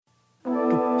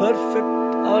perfect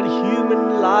our human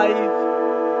life,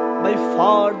 by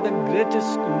far the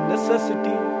greatest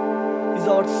necessity is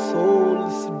our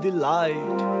soul's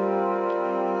delight.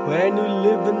 When we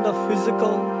live in the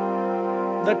physical,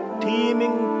 the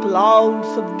teeming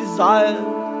clouds of desire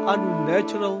are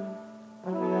natural,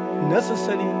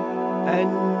 necessary,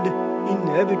 and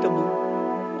inevitable.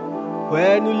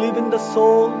 When we live in the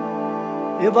soul,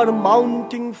 ever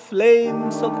mounting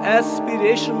flames of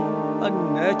aspiration are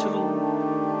natural,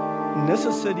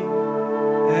 necessary,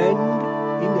 and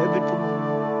inevitable.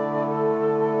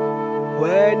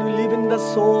 When we live in the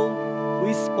soul,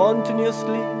 we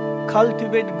spontaneously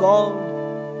cultivate God.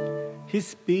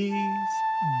 His peace,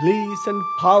 bliss, and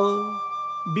power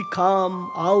become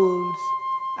ours,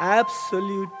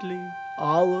 absolutely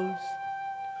ours.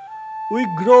 We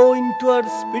grow into our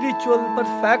spiritual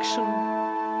perfection.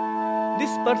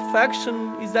 This perfection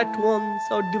is at once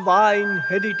our divine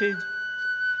heritage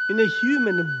in a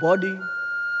human body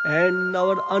and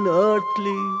our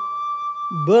unearthly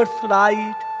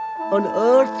birthright on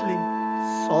earthly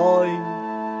soil.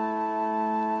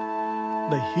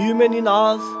 The human in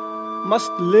us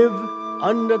must live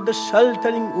under the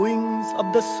sheltering wings of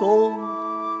the soul.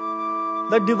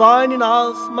 The divine in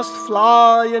us must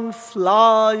fly and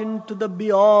fly into the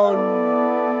beyond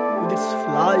with its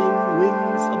flying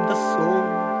wings of the soul.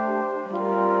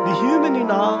 The human in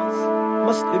us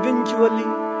must eventually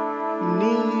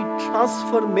need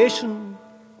transformation.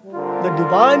 The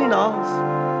divine in us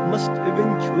must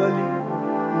eventually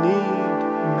need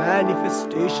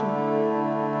manifestation.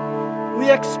 We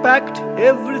expect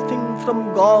everything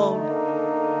from God.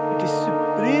 It is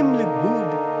supremely good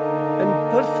and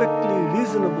perfectly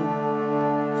reasonable,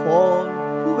 for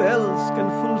who else can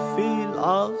fulfill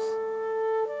us?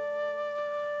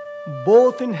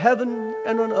 Both in heaven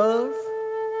and on earth,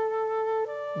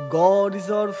 God is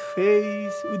our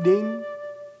face within,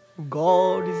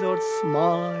 God is our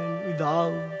smile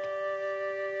without.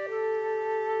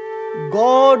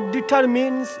 God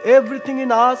determines everything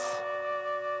in us,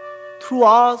 through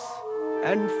us,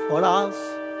 and for us.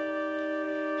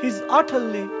 He is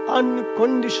utterly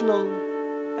unconditional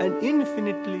and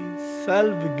infinitely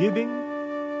self-giving.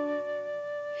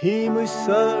 Him we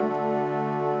serve.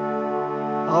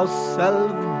 Our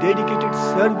self-dedicated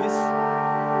service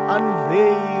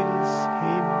unveils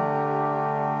Him.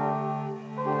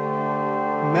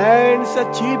 Man's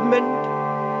achievement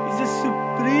is a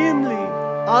supremely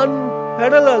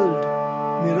unparalleled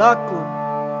miracle.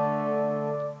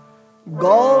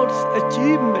 God's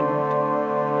achievement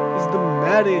is the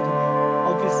marriage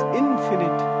of His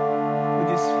infinite with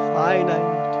His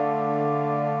finite.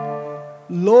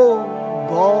 Lo,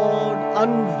 God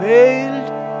unveiled,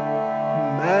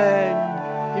 man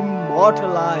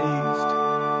immortalized.